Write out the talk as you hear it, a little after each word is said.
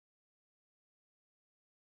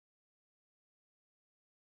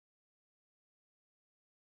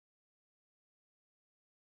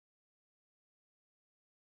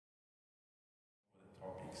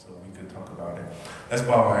so we could talk about it. Let's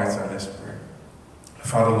bow our heads and let's pray.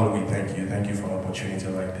 Father, Lord, we thank you. Thank you for an opportunity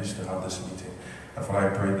like this to have this meeting. And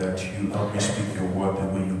Father, I pray that you help me speak your word the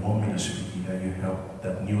way you want me to speak it, that you help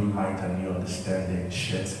that new light and new understanding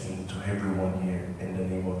sheds into everyone here in the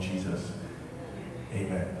name of Jesus.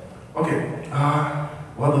 Amen. Okay,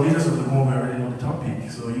 well, the leaders of the moment already know the topic.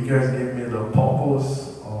 So you guys gave me the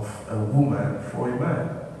purpose of a woman for a man,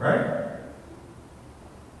 right?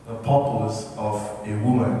 The purpose of a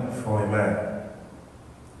woman for a man.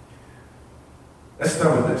 Let's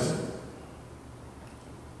start with this.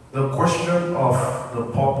 The question of the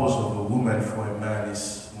purpose of a woman for a man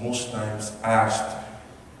is most times asked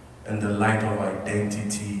in the light of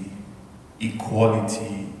identity,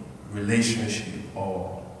 equality, relationship,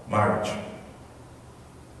 or marriage.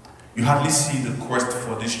 You hardly see the quest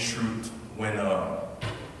for this truth when a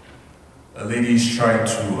lady is trying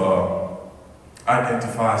to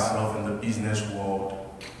identify herself in the business world,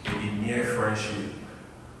 maybe mere friendship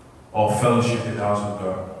or fellowship in the house of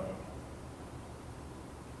God.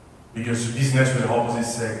 Because business with the opposite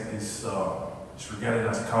sex is regarded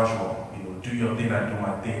as casual. Do your thing, I do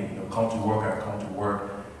my thing. Come to work, I come to work.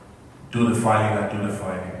 Do the filing, I do the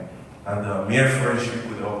filing. And mere friendship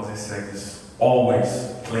with the opposite sex is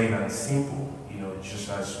always plain and simple. Just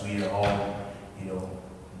as we are all,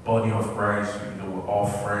 body of Christ, we're all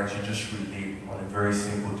friends. You just relate on a very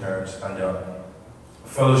simple terms. And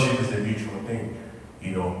fellowship is a mutual thing.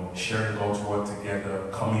 Sharing God's word together,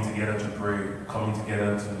 coming together to pray, coming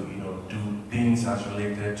together to, do things as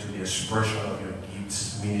related to the expression of your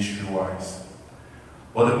gifts, ministry-wise.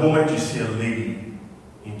 But the moment you see a lady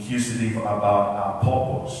inquisitive about her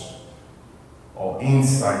purpose or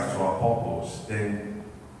insight to her purpose, then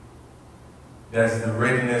there's the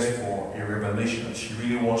readiness for a revelation. She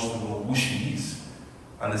really wants to know who she is.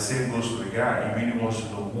 And the same goes to the guy. He really wants to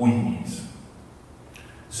know who he is.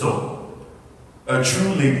 So, a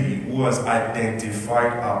true lady who has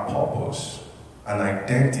identified her purpose and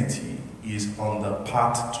identity is on the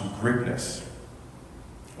path to greatness.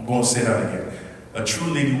 I'm going to say that again. A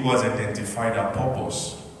true lady who has identified her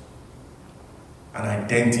purpose and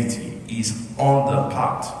identity is on the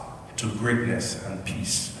path to greatness and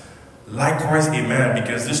peace. Likewise, a man,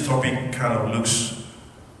 because this topic kind of looks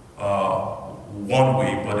one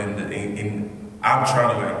way, but I'm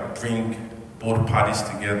trying to bring both parties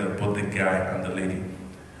together, both the guy and the lady.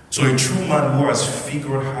 So a true man who has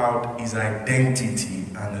figured out his identity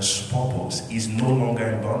and his purpose is no longer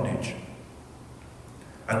in bondage.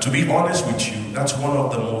 And to be honest with you, that's one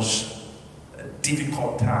of the most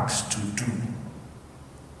difficult tasks to do,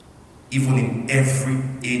 even in every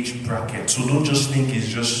age bracket. So don't just think it's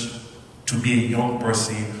just to be a young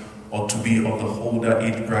person or to be of the older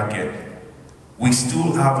age bracket. We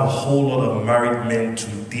still have a whole lot of married men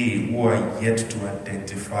today who are yet to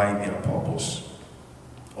identify their purpose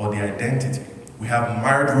or their identity. We have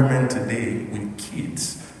married women today with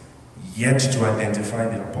kids yet to identify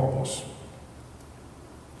their purpose.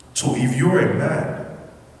 So if you're a man,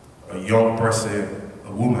 a young person,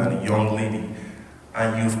 a woman, a young lady,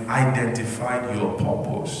 and you've identified your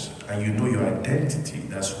purpose and you know your identity,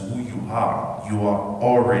 that's who you are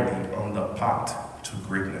already on the path to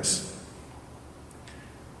greatness.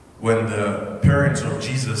 When the parents of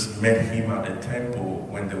Jesus met him at the temple,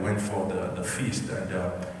 when they went for the feast, and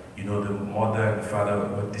the mother and the father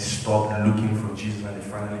were disturbed looking for Jesus, and they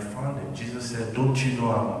finally found him. Jesus said, "Don't you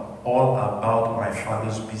know I'm all about my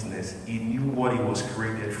Father's business?" He knew what he was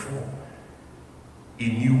created for.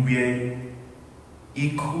 He knew where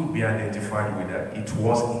he could be identified with that. It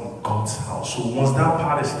was in God's house. So once that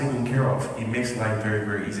part is taken care of, it makes life very,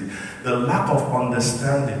 very easy. The lack of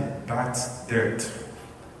understanding births dirt.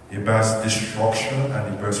 It births destruction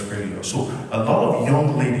and it births failure. So a lot of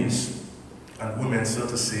young ladies and women, so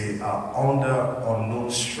to say, are under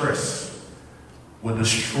unknown stress with the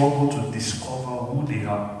struggle to discover who they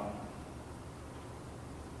are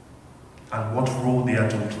and what role they are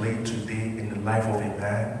to play today in the life of a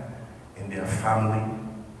man, in their family,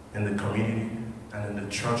 in the community, and in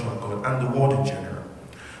the church of God, and the world in general.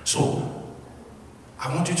 So,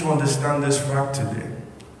 I want you to understand this fact today.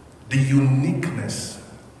 The uniqueness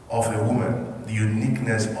of a woman, the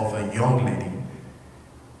uniqueness of a young lady,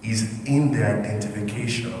 is in the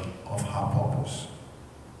identification of her purpose.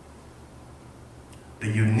 The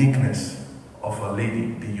uniqueness of a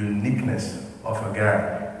lady, the uniqueness of a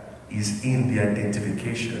guy, is in the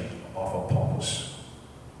identification of a purpose.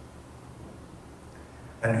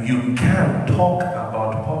 And you can't talk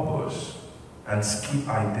about purpose and skip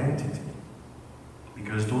identity,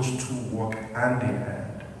 because those two work hand in hand.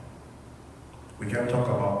 We can talk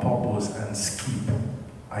about purpose and skip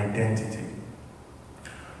identity.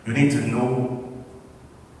 You need to know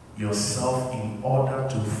yourself in order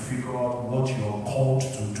to figure out what you're called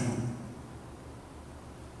to do.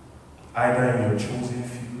 Either in your chosen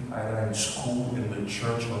field, either in school, in the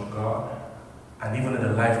church of God, and even in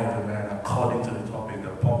the life of a man, according to the topic, the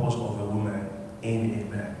purpose of a woman in a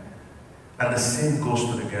man. And the same goes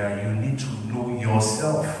to the guy. You need to know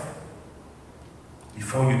yourself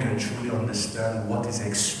before you can truly understand what is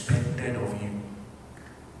expected of you.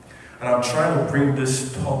 And I'm trying to bring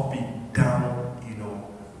this topic down,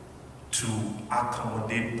 to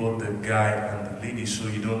accommodate both the guy and the lady, so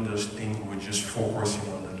you don't just think we're just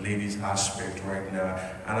focusing on the ladies aspect right now.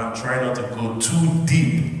 And I'm trying not to go too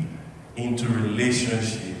deep into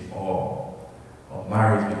relationship or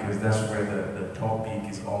marriage, because that's where the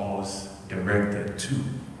topic is almost directed to.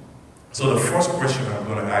 So the first question I'm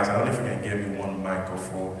going to ask, I don't know if you can give me one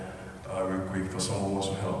microphone real quick for someone who wants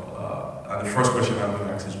to help. And the first question I'm going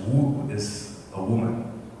to ask is, who is a woman?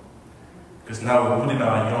 Because now we're putting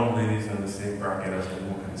our young ladies in the same bracket as the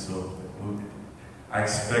women, so I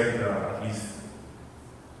expect at least,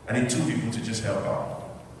 I need two people to just help out.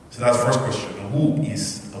 So that's the first question. Who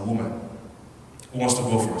is a woman? Who wants to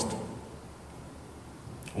go first?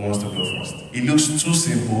 Who wants to go first? It looks too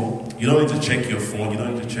simple. You don't need to check your phone. You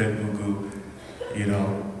don't need to check Google. You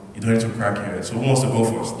don't need to crack your head. So who wants to go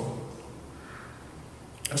first?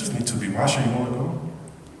 I just need to be. Why should you want to go?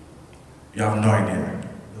 You have no idea.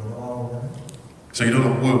 So you don't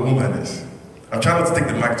know who a woman is. I'm trying not to take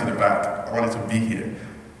the mic to the back. I want it to be here.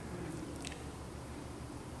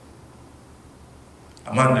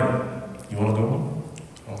 Amanda, you want to go?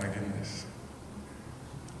 Oh my goodness.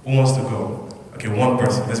 Who wants to go? Okay, one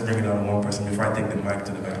person. Let's bring it down to one person before I take the mic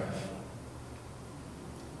to the back.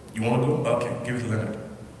 You want to go? Okay, give it to Leonard.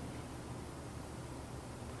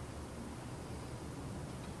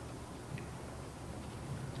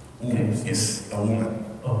 Who is a woman?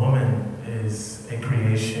 A woman is a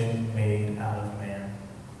creation made out of man.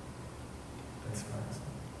 That's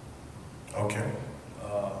right. Okay.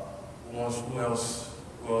 Who else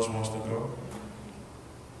wants to go?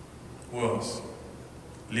 Who else?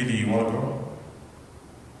 Lily, you want to go?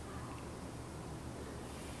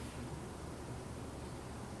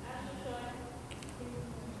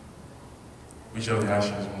 Which of the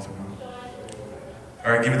Ashes wants to go?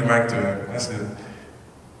 All right, give it the mic to her. That's it.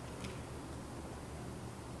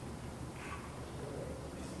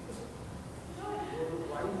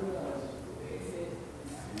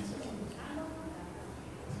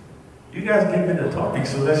 You guys give me the topic,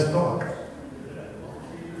 so let's talk.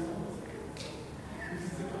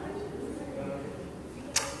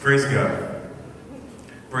 Praise God.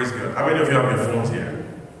 Praise God. How many of you have your phones here?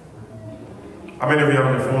 How many of you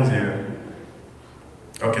have your phones here?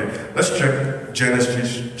 Okay, let's check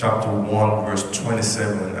Genesis chapter 1, verse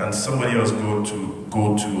 27, and somebody else go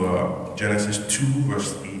to Genesis 2,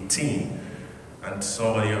 verse 18, and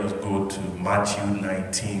somebody else go to Matthew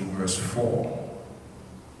 19, verse 4.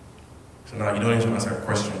 So now you don't need to answer a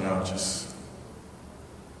question now, just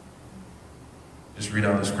read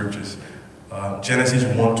out the scriptures. Genesis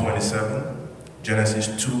 1:27, Genesis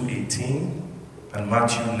 2:18, and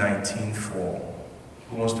Matthew 19:4.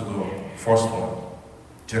 Who wants to go? First one.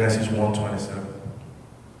 Genesis 1:27.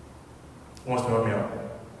 Who wants to help me out?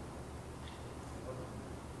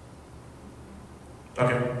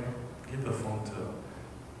 Okay. Give the phone to...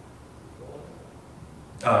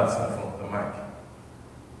 it's the phone, the mic.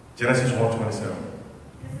 Genesis 1:27.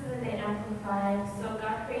 This is in the Amplified. So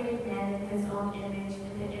God created man in his own image.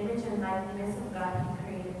 In the image and likeness of God, he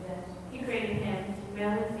created them. He created him. Male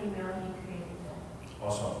and female, he created them.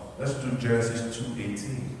 Awesome. Let's do Genesis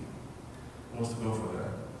 2:18. Who wants to go for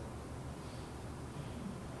that?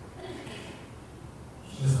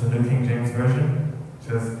 This is the New King James Version. It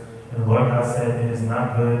says, and the Lord God said, it is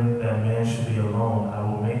not good that man should be alone. I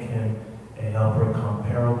will make him a helper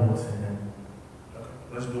comparable to him. Okay.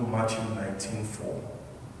 Let's do Matthew 19:4.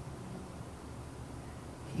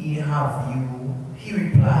 He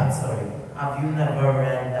replied, have you never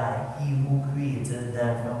read that he who created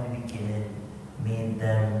them from the beginning made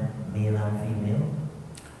them male and female?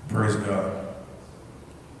 Praise God.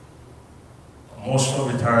 Most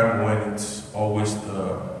of the time when it's always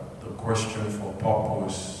the question for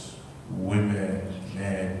purpose, women,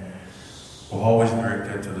 men, we're always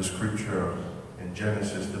directed to the scripture in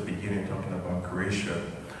Genesis, the beginning, talking about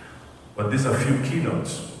creation. But there's a few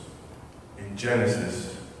keynotes in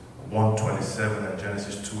Genesis 1:27 and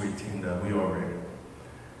Genesis 2:18 that we all read.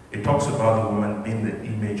 It talks about the woman being the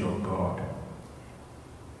image of God.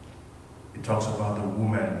 It talks about the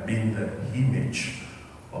woman being the image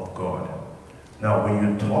of God. Now, when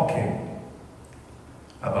you're talking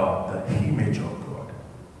about the image of God,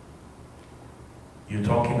 you're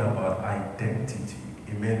talking about identity.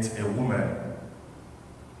 It means a woman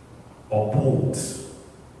upholds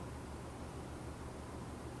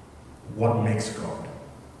what makes God.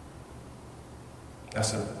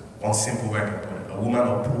 That's one simple way I can put it. A woman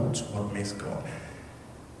upholds what makes God.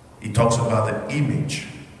 He talks about the image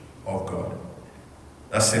of God.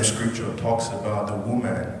 That same scripture talks about the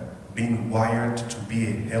woman being wired to be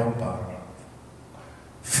a helper,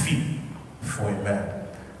 fit for a man.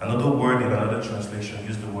 Another word in another translation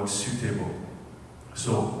uses the word suitable.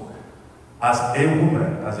 So, as a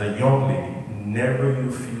woman, as a young lady, never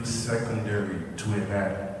you feel secondary to a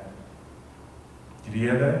man. Did you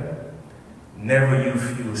hear that? Never you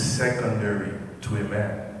feel secondary to a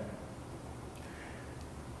man.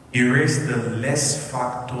 Erase the less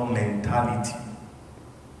factor mentality.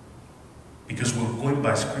 Because we're going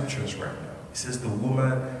by scriptures right now. It says the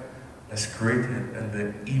woman is created in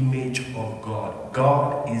the image of God.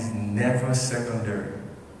 God is never secondary.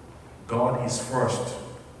 God is first.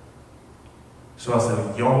 So as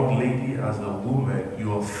a young lady, as a woman,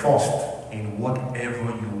 you are first in whatever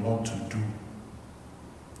you want to do.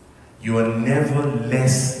 You are never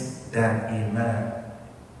less than a man.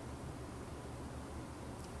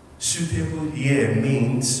 Suitable here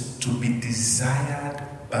means to be desired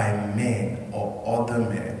by men or other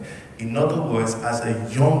men. In other words, as a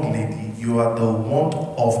young lady, you are the want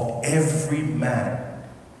of every man,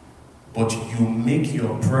 but you make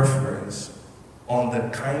your preference on the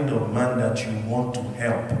kind of man that you want to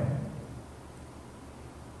help.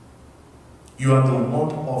 You are the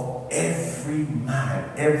want of every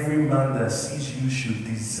man that sees you should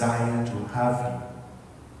desire to have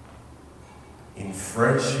you. In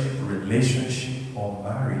friendship, relationship, or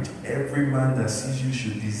marriage, every man that sees you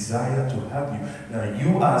should desire to have you. Now,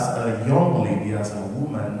 you as a young lady, as a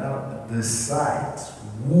woman, now decide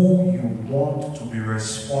who you want to be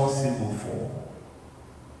responsible for.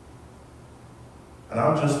 And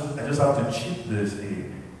I just have to chip this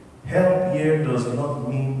in. Help here does not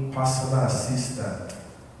mean personal assistant.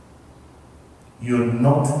 You're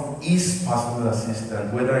not his personal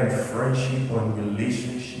assistant, whether in friendship or in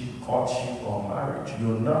relationship, courtship or marriage.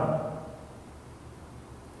 You're not.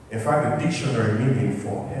 In fact, the dictionary meaning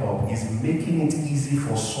for help is making it easy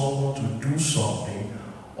for someone to do something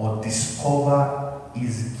or discover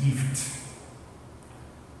his gift.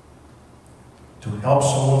 To help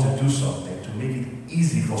someone to do something, to make it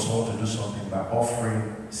easy for someone to do something by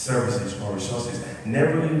offering services or resources.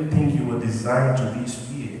 Never you think you were designed to be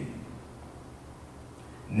spear.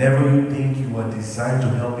 Never you think you were designed to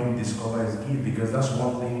help him discover his gift, because that's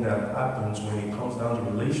one thing that happens when it comes down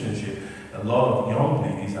to relationship. A lot of young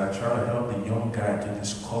ladies are trying to help the young guy to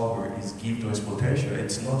discover his gift or his potential.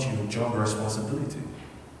 It's not your job or responsibility.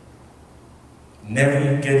 Never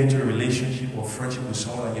you get into a relationship or friendship with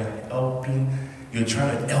someone and you're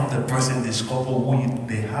trying to help the person discover who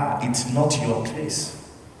they are. It's not your place.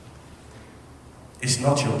 It's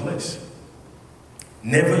not your place.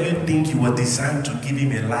 Never you think you were designed to give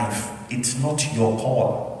him a life. It's not your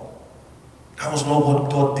call. That was not what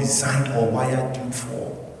God designed or wired you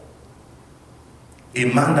for. A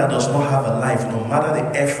man that does not have a life, no matter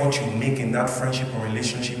the effort you make in that friendship or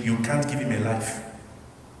relationship, you can't give him a life.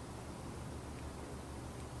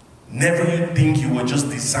 Never you think you were just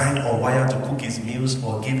designed or wired to cook his meals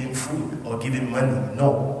or give him food or give him money.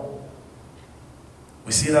 No.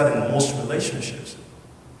 We see that in most relationships.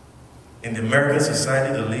 In the American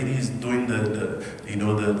society, the lady is doing the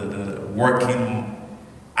working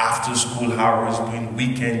after school hours, doing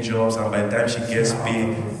weekend jobs, and by the time she gets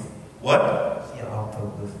paid, what? She's an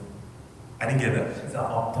octopus. I didn't get that. She's an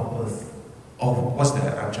octopus. Oh, what's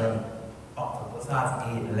that? I'm trying. Octopus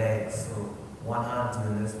has 8 legs, so one hand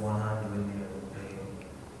doing this, one hand doing the other thing.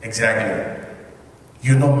 Exactly.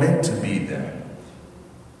 You're not meant to be there.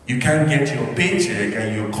 You can't get your paycheck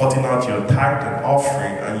and you're cutting out your tithe and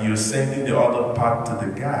offering and you're sending the other part to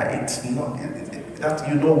the guy. It's not, that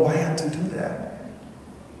you're not wired to do that.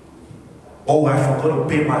 Oh, I forgot to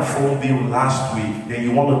pay my phone bill last week. Then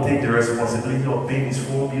you want to take the responsibility of paying his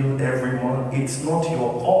phone bill every month. It's not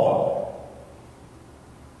your call.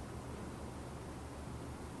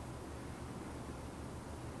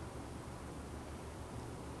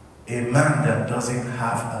 A man that doesn't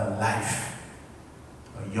have a life,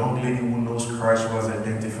 a young lady who knows Christ, who has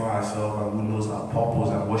identified herself and who knows her purpose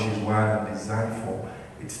and what she's wired and designed for,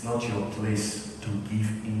 it's not your place to give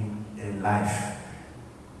him a life.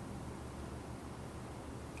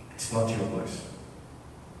 It's not your place.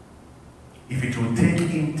 If it will take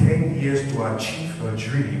him 10 years to achieve a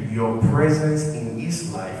dream, your presence in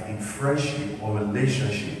his life, in friendship or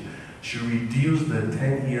relationship, should reduce the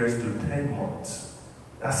 10 years to 10 months.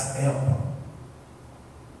 That's help.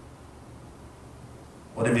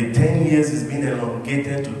 But if the 10 years is being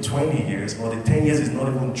elongated to 20 years, or the 10 years is not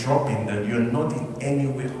even dropping, then you're not in any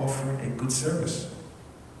way offering a good service.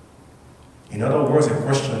 In other words, a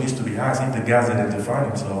question needs to be asked if the guy has identified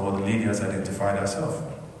himself or the lady has identified herself.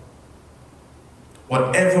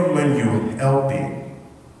 Whatever man you're helping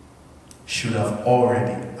should have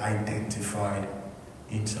already identified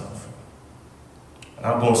himself. And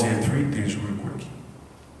I'm going to say 3 things real quick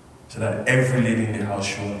so that every lady in the house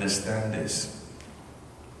should understand this.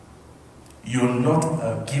 You're not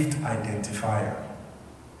a gift identifier.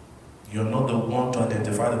 You're not the one to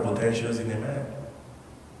identify the potentials in a man.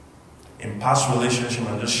 In past relationship,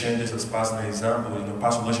 I'm just sharing this as past an example. In a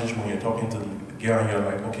past relationship, when you're talking to the girl and you're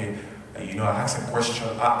like, okay, I ask a question.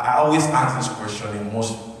 I always ask this question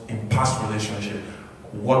in past relationship.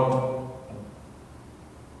 What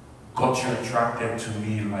got you attracted to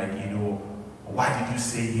me? Like, why did you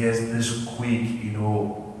say yes this quick?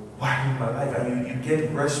 Why in my life? And you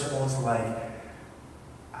get response like,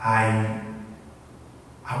 I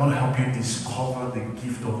want to help you discover the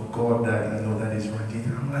gift of God that that is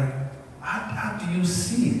radiating. I'm like, how do you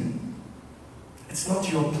see it? It's not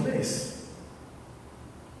your place.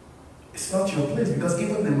 It's not your place, because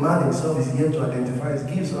even the man himself is here to identify his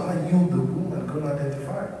gifts. So how are you, the woman, going to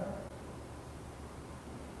identify?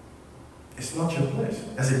 It's not your place.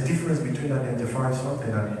 There's a difference between identifying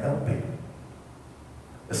something and helping.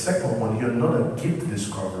 The second one, you're not a gift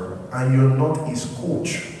discoverer and you're not his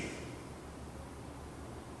coach.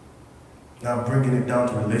 Now bringing it down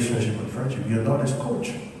to relationship and friendship, you're not his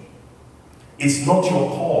coach. It's not your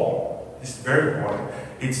call. It's very important.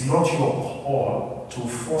 It's not your call to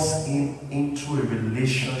force him into a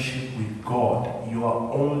relationship with God. You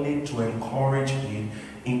are only to encourage him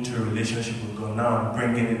into a relationship with God. Now I'm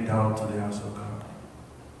bringing it down to the house of God.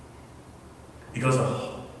 Because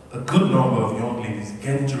a good number of young ladies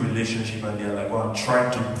get into a relationship and they're like, well, I'm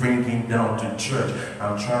trying to bring him down to church.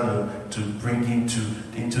 I'm trying to bring him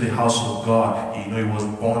into the house of God. He was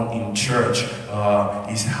born in church.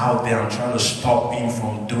 He's out there. I'm trying to stop him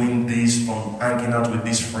from doing this, from hanging out with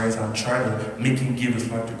his friends. I'm trying to make him give his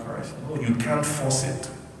life to Christ. No, you can't force it.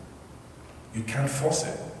 You can't force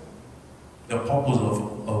it. The purpose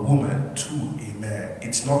of a woman to a man.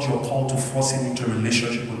 It's not your call to force him into a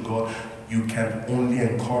relationship with God. You can only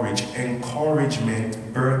encourage.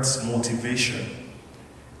 Encouragement births motivation.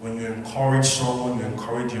 When you encourage someone, you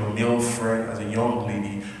encourage your male friend as a young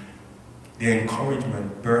lady, the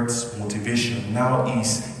encouragement births motivation. Now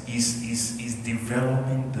is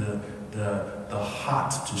developing the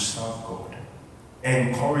heart to serve God.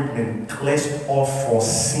 Encouragement clears off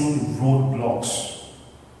foreseen roadblocks.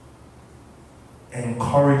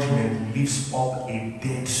 Encouragement lifts up a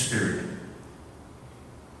dead spirit.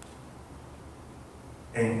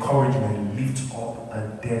 Encouragement lifts up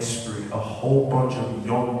a dead spirit. A whole bunch of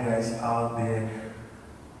young guys out there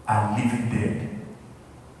are living dead.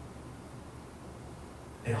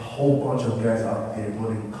 A whole bunch of guys out there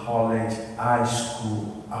going to college, high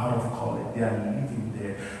school, out of college, they are living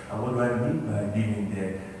there. And what do I mean by living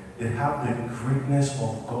there? They have the greatness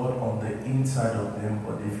of God on the inside of them,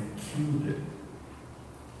 but they've killed it.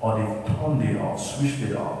 Or they've turned it off, switched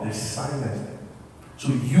it off, they've silenced it. So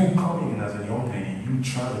you coming in as a young lady, you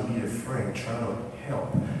try to be a friend, try to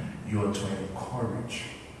help, you are to encourage.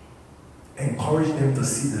 Encourage them to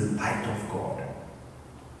see the light of God.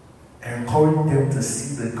 Encourage them to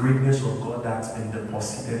see the greatness of God that's been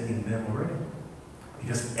deposited in them already.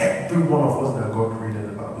 Because every one of us that God created,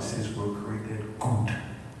 the Bible says we're created good.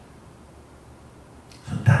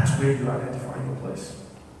 So that's where you identify your place.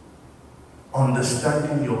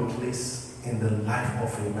 Understanding your place in the life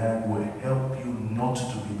of a man will help you not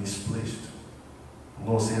to be misplaced. I'm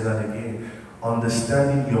going to say that again.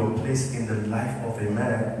 Understanding your place in the life of a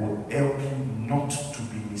man will help you not to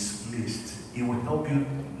be misplaced. It will help you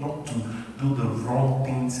not to do the wrong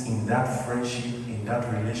things in that friendship, in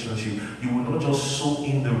that relationship. You will not just sow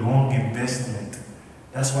in the wrong investment.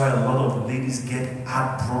 That's why a lot of ladies get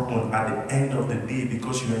heartbroken at the end of the day,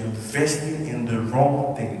 because you are investing in the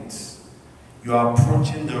wrong things. You are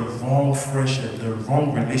approaching the wrong friendship, the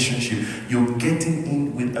wrong relationship. You're getting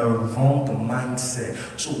in with a wrong mindset.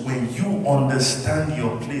 So when you understand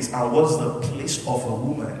your place, and what's the place of a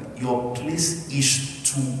woman? Your place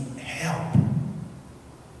is to help.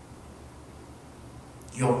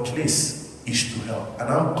 Your place is to help. And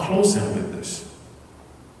I'm closing with this.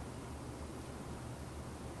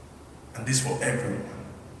 And this for everyone.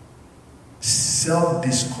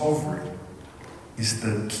 Self-discovery is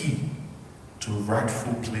the key to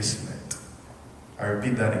rightful placement. I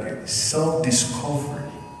repeat that again.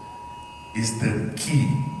 Self-discovery is the key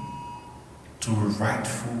to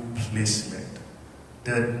rightful placement.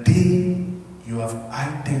 The day you have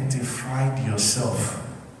identified yourself,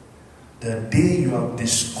 the day you have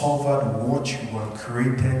discovered what you were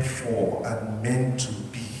created for and meant to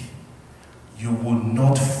be, you will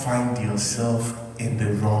not find yourself in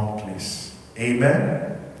the wrong place.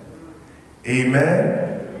 Amen?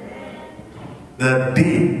 Amen? The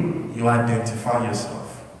day you identify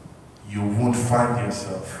yourself, you won't find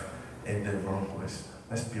yourself in the wrong place.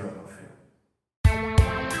 Let's be on our feet.